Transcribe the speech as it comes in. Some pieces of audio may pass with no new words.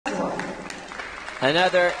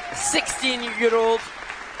Another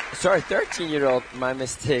 13-year-old, my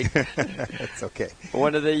mistake. It's okay.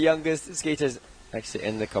 One of the youngest skaters actually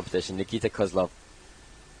in the competition, Nikita KOZLOV.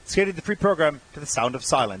 Skated the free program to the sound of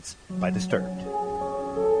silence by Disturbed.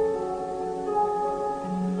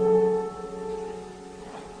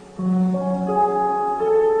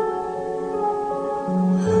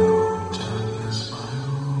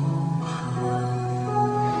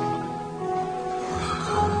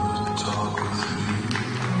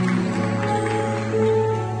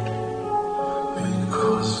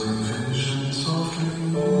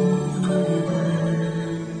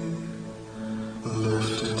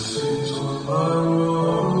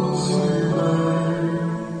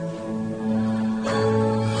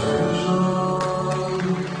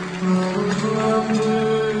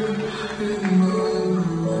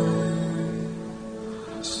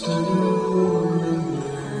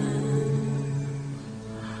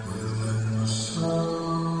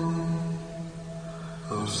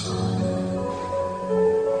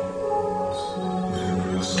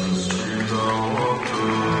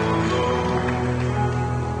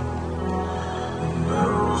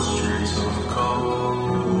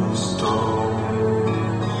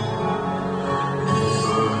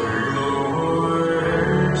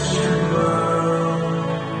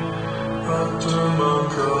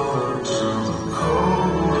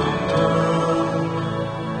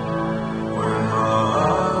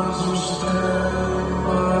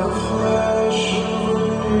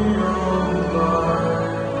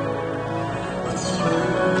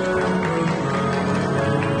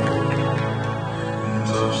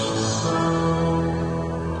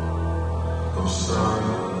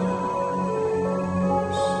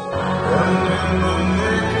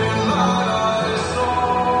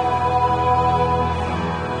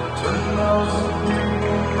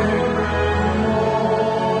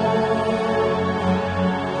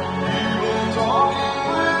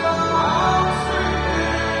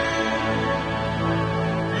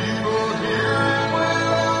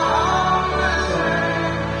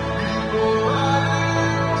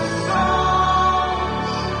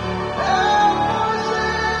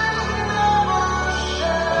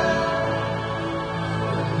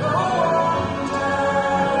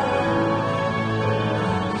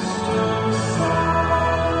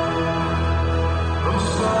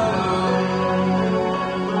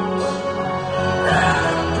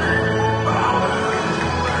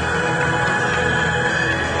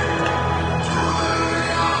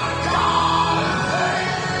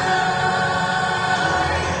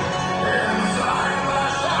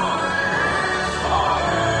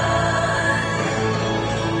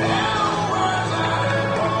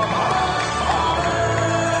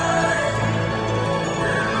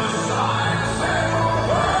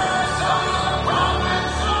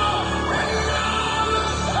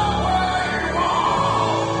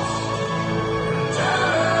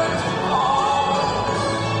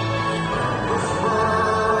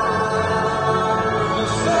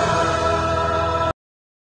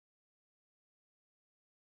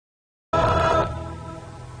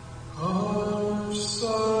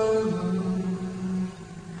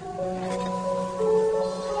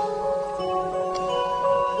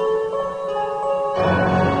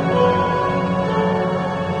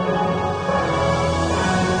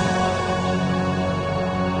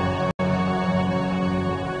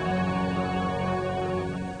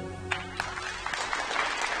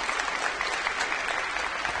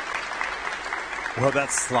 Well,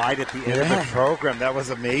 that slide at the end of the program, that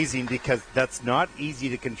was amazing because that's not easy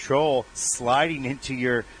to control. Sliding into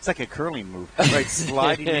your, it's like a curling move, right?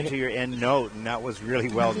 Sliding into your end note, and that was really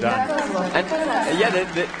well done. And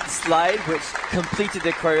the slide, which completed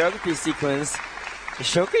the choreography sequence,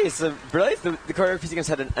 showcased brilliant. The choreography sequence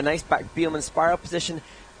had a nice back Bielmann spiral position,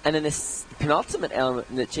 and in this penultimate element,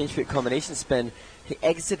 in the change foot combination spin, he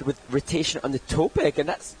exited with rotation on the toe pick, and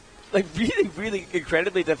that's like really, really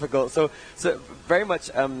incredibly difficult. So very much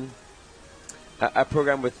a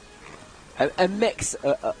program with a mix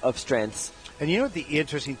of strengths. And you know the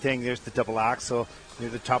interesting thing, there's the double axel near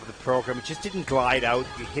the top of the program. It just didn't glide out.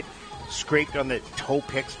 You scraped on the toe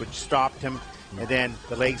picks, which stopped him. And then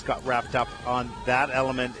the legs got wrapped up on that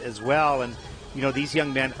element as well. And, you know, these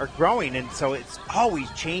young men are growing. And so it's always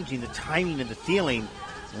changing the timing and the feeling.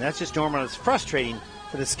 And that's just normal. It's frustrating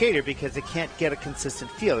for the skater because they can't get a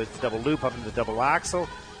consistent feel. There's the double loop up in the double axel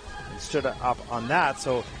and stood up on that.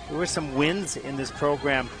 So there were some wins in this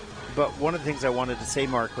program. But one of the things I wanted to say,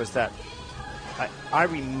 Mark, was that I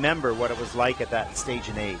remember what it was like at that stage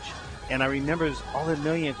and age. And I remember there's all the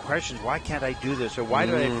million questions. Why can't I do this? Or why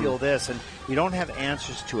do I feel this? And you don't have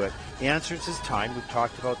answers to it. The answers is time. We've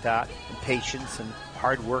talked about that. And patience and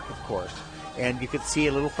hard work, of course. And you could see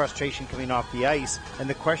a little frustration coming off the ice. And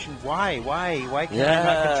the question, why? Why can't I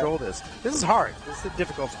not control this? This is hard. This is a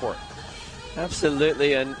difficult sport.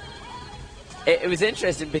 Absolutely. And it was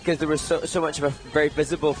interesting because there was so much of a very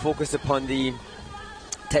visible focus upon the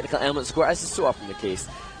technical element score, as is so often the case.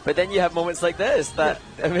 But then you have moments like this, that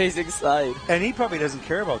amazing slide. And he probably doesn't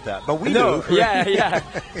care about that, but we do. do. Yeah.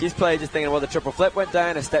 He's probably just thinking, well, the triple flip went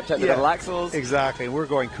down, I stepped out the double axles. Exactly, and we're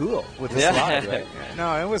going cool with the slide, right?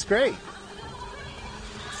 No, it was great.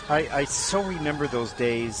 I so remember those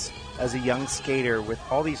days as a young skater with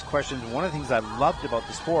all these questions. One of the things I loved about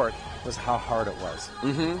the sport was how hard it was,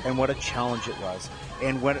 and what a challenge it was,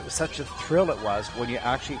 and what such a thrill it was when you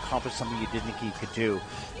actually accomplished something you didn't think you could do.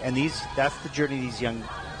 And that's the journey these young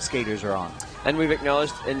skaters are on. And we've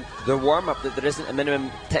acknowledged in the warm-up that there isn't a minimum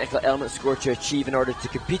technical element score to achieve in order to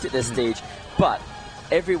compete at this stage, but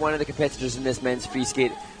every one of the competitors in this men's free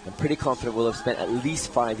skate, I'm pretty confident, will have spent at least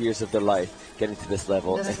 5 years of their life getting to this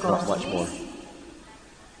level, if not much more.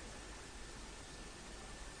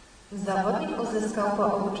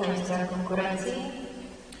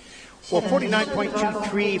 Well,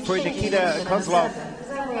 49.23 for Nikita KOZLOV.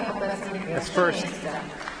 That's first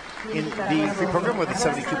in the free program with a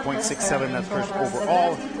 72.67. That's first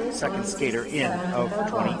overall. Second skater in of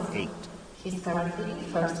 28. He's currently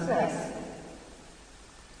first place.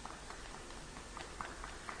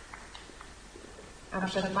 A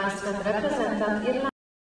przed Państwem reprezentant Irlandii.